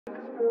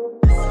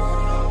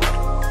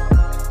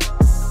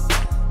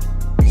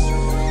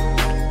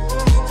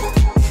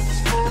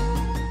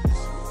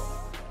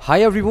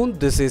Hi everyone,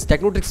 this is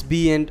Technotrix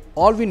B, and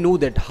all we know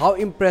that how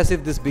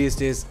impressive this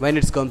beast is when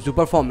it comes to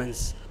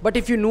performance. But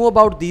if you know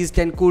about these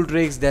 10 cool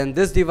tricks, then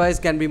this device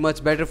can be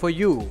much better for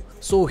you.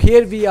 So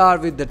here we are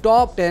with the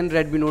top 10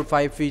 Redmi Note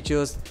 5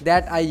 features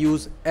that I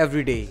use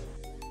every day.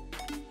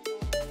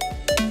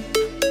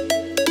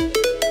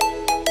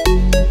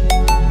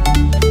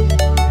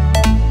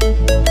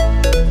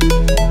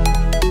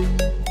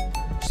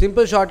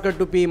 Simple shortcut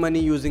to pay money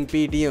using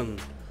Paytm.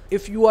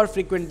 If you are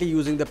frequently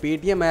using the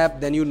Paytm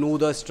app, then you know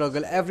the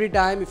struggle every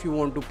time if you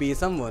want to pay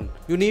someone.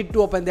 You need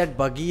to open that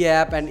buggy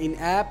app, and in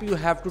app you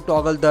have to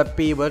toggle the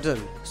pay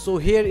button. So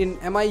here in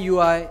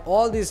Miui,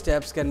 all these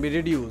steps can be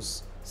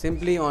reduced.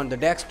 Simply on the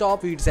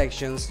desktop feed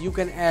sections, you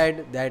can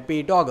add that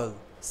pay toggle.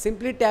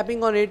 Simply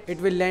tapping on it,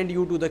 it will land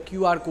you to the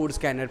QR code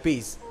scanner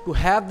page. To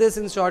have this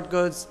in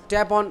shortcuts,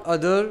 tap on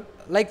other.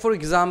 Like for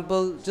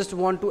example, just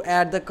want to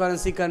add the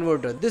currency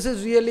converter. This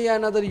is really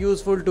another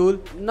useful tool.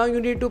 Now you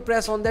need to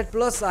press on that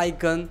plus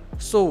icon.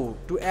 So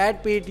to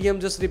add Paytm,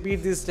 just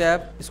repeat this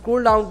step.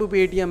 Scroll down to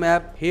Paytm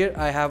app. Here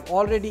I have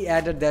already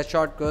added that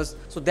shortcuts,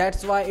 so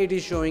that's why it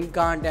is showing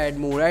can't add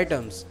more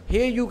items.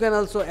 Here you can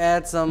also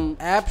add some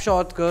app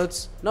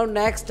shortcuts. Now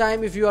next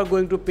time if you are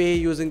going to pay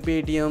using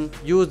Paytm,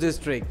 use this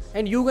trick.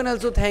 And you can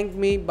also thank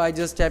me by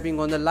just tapping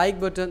on the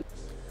like button.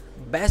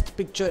 Best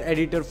picture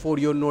editor for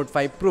your Note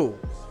 5 Pro.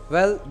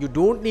 Well, you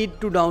don't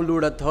need to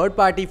download a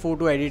third-party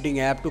photo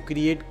editing app to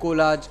create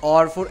collage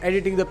or for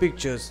editing the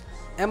pictures.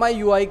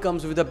 Miui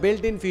comes with the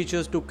built-in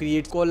features to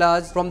create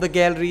collage from the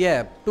gallery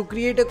app. To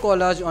create a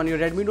collage on your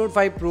Redmi Note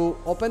 5 Pro,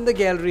 open the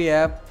gallery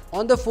app.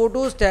 On the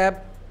photos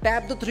tab,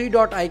 tap the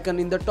three-dot icon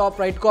in the top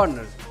right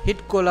corner. Hit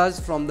collage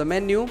from the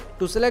menu.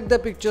 To select the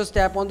pictures,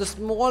 tap on the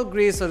small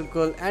grey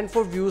circle, and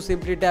for view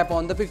simply tap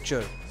on the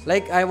picture.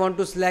 Like I want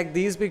to select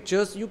these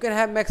pictures, you can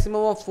have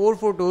maximum of 4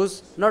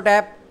 photos. Now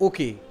tap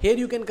OK. Here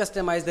you can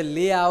customize the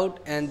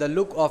layout and the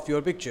look of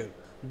your picture.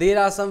 There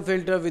are some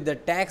filters with the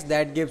text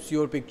that gives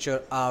your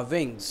picture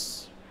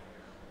wings.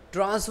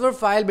 Transfer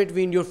file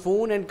between your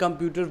phone and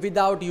computer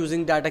without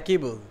using data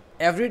cable.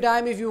 Every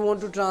time if you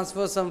want to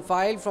transfer some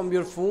file from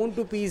your phone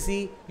to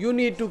PC, you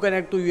need to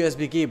connect to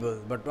USB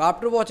cable. But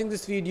after watching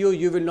this video,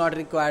 you will not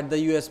require the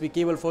USB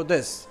cable for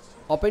this.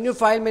 Open your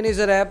file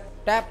manager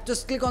app,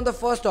 just click on the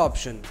first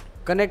option,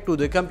 connect to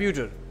the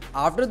computer.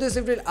 After this,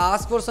 it will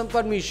ask for some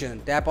permission.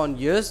 Tap on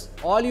yes.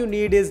 All you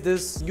need is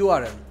this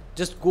URL.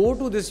 Just go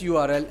to this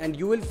URL and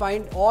you will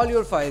find all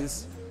your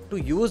files. To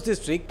use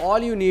this trick, all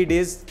you need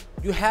is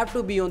you have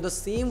to be on the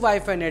same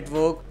Wi-Fi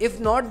network.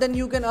 If not, then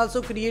you can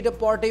also create a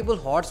portable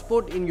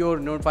hotspot in your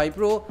Note 5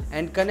 Pro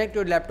and connect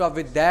your laptop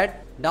with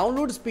that.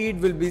 Download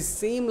speed will be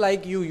same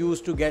like you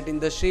used to get in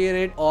the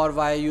ShareIt or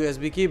via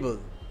USB cable.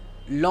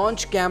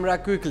 Launch camera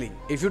quickly.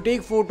 If you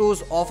take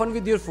photos often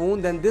with your phone,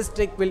 then this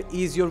trick will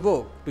ease your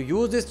work. To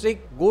use this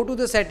trick, go to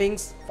the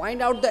settings, find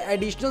out the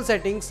additional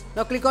settings.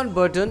 Now click on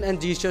button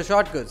and gesture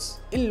shortcuts.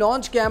 In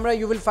launch camera,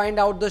 you will find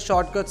out the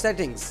shortcut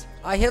settings.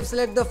 I have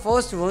selected the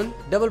first one,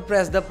 double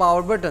press the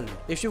power button.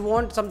 If you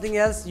want something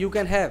else, you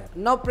can have.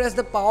 Now press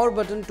the power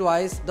button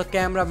twice, the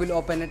camera will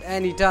open at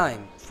any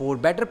time. For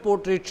better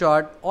portrait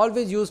shot,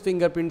 always use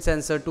fingerprint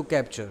sensor to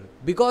capture,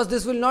 because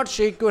this will not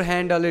shake your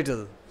hand a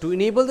little. To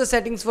enable the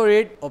settings for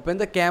it, open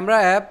the camera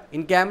app.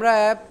 In camera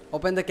app,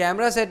 open the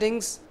camera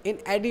settings. In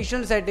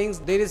additional settings,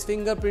 there is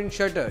fingerprint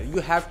shutter. You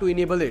have to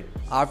enable it.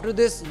 After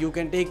this, you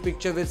can take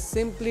picture with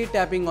simply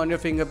tapping on your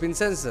fingerprint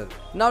sensor.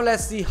 Now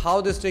let's see how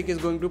this trick is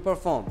going to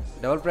perform.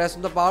 Double press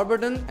on the power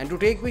button, and to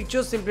take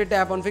pictures, simply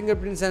tap on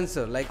fingerprint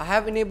sensor. Like I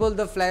have enabled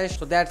the flash,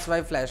 so that's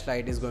why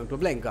flashlight is going to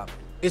blink up.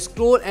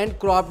 Scroll and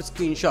cropped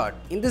screenshot.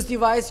 In this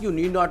device, you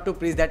need not to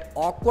press that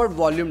awkward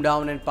volume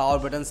down and power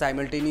button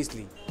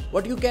simultaneously.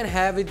 What you can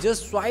have is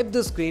just swipe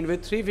the screen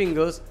with 3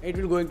 fingers, it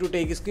will going to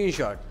take a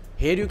screenshot.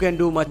 Here you can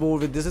do much more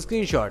with this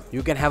screenshot.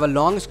 You can have a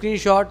long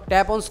screenshot,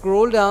 tap on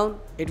scroll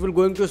down, it will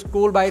going to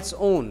scroll by its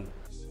own.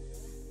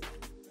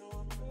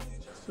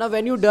 Now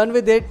when you're done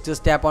with it,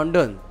 just tap on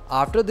done.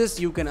 After this,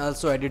 you can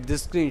also edit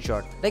this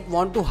screenshot. Like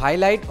want to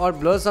highlight or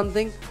blur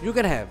something, you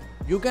can have.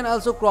 You can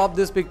also crop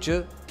this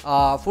picture.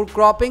 For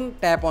cropping,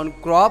 tap on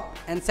crop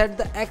and set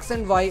the X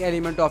and Y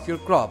element of your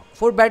crop.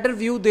 For better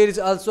view, there is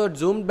also a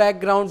zoomed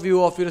background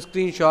view of your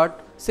screenshot.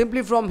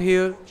 Simply from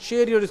here,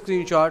 share your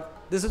screenshot.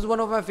 This is one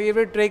of my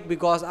favorite tricks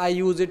because I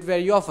use it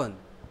very often.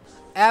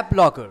 App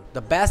locker.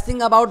 The best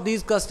thing about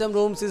these custom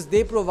ROMs is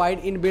they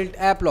provide inbuilt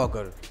app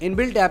locker.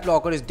 Inbuilt app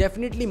locker is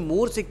definitely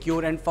more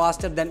secure and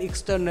faster than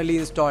externally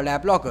installed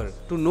app locker.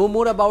 To know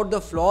more about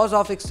the flaws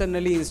of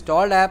externally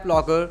installed app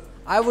locker,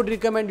 I would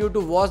recommend you to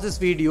watch this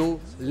video.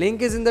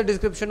 Link is in the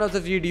description of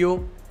the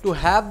video. To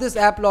have this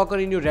app locker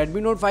in your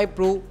Redmi Note 5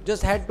 Pro,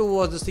 just head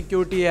towards the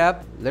security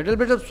app. Little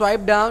bit of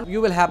swipe down,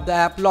 you will have the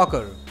app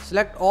locker.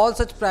 Select all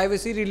such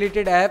privacy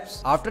related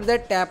apps. After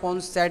that, tap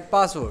on set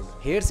password.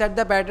 Here set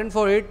the pattern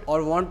for it,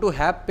 or want to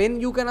have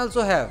pin, you can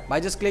also have by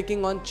just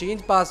clicking on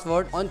change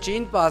password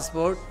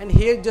and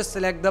here just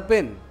select the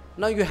pin.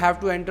 Now you have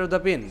to enter the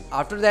pin.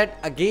 After that,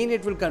 again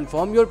it will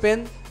confirm your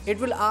pin. It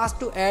will ask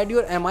to add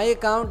your MI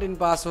account in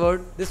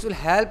password. This will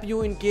help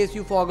you in case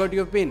you forgot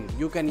your pin.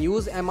 You can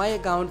use MI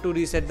account to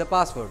reset the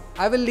password.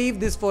 I will leave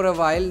this for a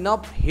while. Now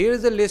here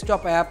is a list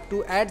of apps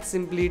to add.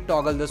 Simply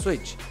toggle the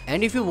switch.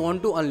 And if you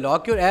want to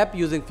unlock your app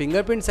using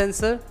fingerprint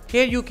sensor,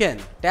 here you can.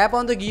 Tap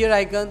on the gear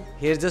icon.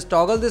 Here just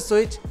toggle the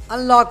switch.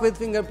 Unlock with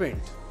fingerprint.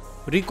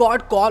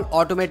 Record call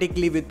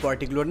automatically with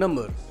particular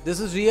number. This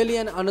is really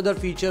another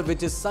feature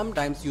which is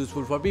sometimes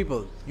useful for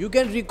people. You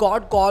can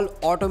record call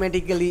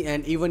automatically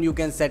and even you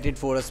can set it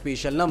for a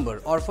special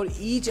number or for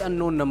each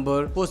unknown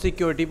number for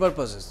security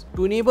purposes.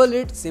 To enable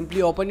it,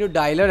 simply open your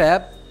dialer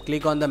app,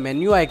 click on the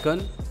menu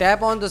icon,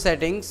 tap on the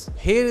settings.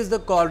 Here is the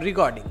call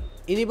recording.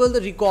 Enable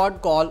the record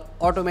call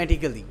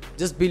automatically.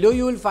 Just below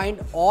you will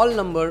find all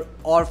number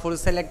or for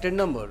selected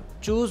number.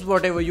 Choose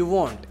whatever you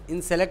want.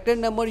 In selected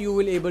number you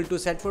will able to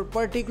set for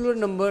particular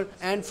number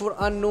and for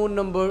unknown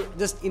number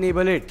just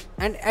enable it.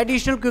 And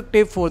additional quick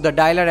tip for the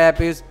dialer app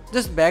is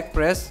just back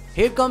press.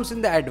 Here comes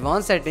in the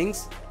advanced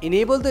settings.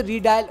 Enable the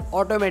redial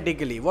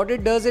automatically. What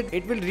it does, it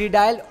will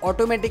redial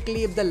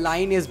automatically if the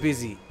line is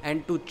busy.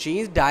 And to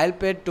change dial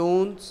pad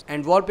tones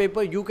and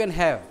wallpaper you can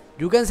have.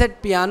 You can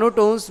set piano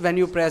tones when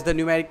you press the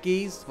numeric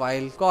keys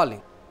while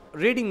calling.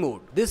 Reading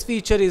mode. This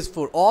feature is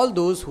for all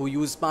those who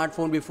use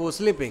smartphone before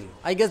sleeping.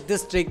 I guess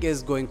this trick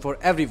is going for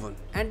everyone.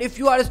 And if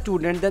you are a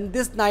student, then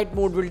this night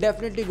mode will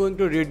definitely going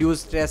to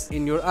reduce stress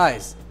in your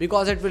eyes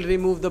because it will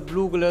remove the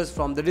blue colors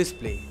from the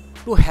display.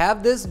 To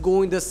have this,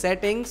 go in the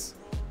settings,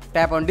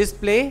 tap on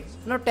display,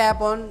 now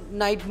tap on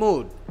night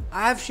mode.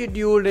 I have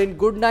scheduled in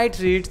good night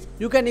reads.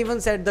 You can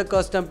even set the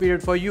custom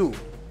period for you.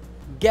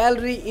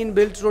 Gallery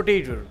inbuilt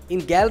rotator. In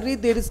gallery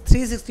there is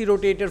 360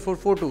 rotator for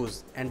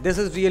photos and this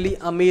is really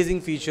amazing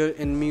feature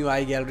in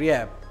Miui gallery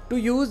app. To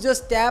use,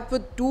 just tap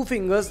with 2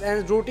 fingers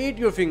and rotate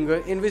your finger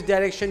in which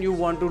direction you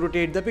want to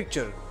rotate the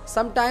picture.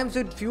 Sometimes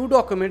with few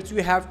documents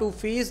you have to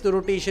face the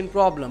rotation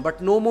problem,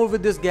 but no more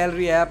with this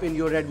gallery app in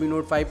your Redmi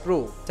Note 5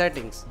 Pro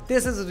settings.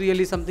 This is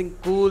really something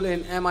cool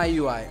in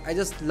MIUI. I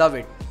just love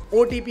it.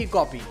 OTP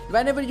copy.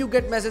 Whenever you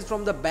get message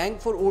from the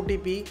bank for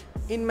OTP,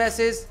 in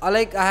message,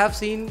 like I have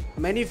seen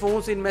many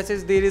phones in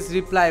message there is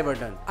reply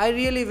button. I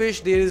really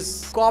wish there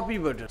is copy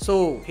button.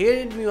 So here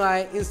in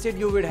MIUI instead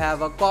you would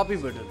have a copy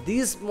button.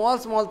 These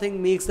small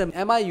thing makes the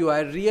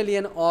MIUI really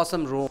an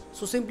awesome ROM.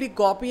 So simply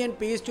copy and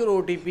paste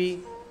your OTP.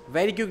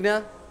 Very quick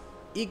na.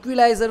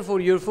 Equalizer for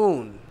your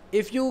phone.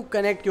 If you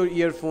connect your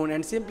earphone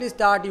and simply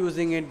start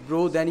using it,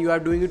 bro, then you are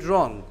doing it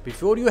wrong.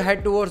 Before you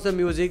head towards the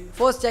music,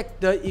 first check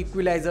the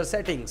equalizer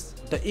settings.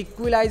 The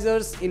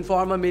equalizers in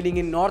formal meaning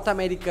in North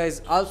America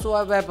is also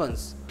a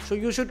weapons. So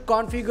you should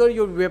configure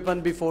your weapon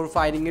before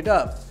firing it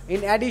up.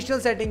 In additional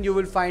setting, you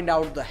will find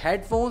out the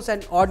headphones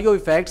and audio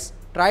effects.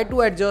 Try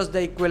to adjust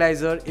the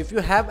equalizer. If you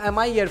have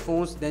MI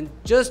earphones, then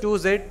just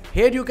use it.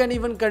 Here you can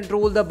even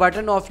control the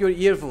button of your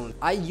earphone.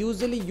 I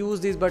usually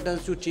use these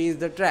buttons to change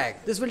the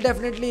track. This will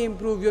definitely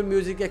improve your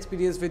music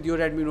experience with your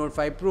Redmi Note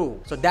 5 Pro.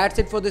 So that's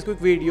it for this quick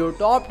video.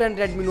 Top 10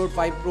 Redmi Note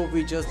 5 Pro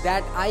features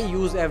that I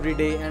use every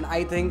day and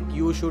I think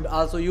you should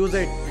also use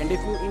it. And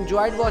if you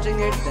enjoyed watching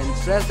it, then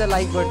press the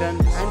like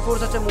button. And for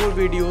such a more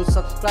videos,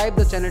 subscribe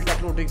the channel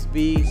Technotics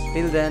B.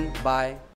 Till then, bye.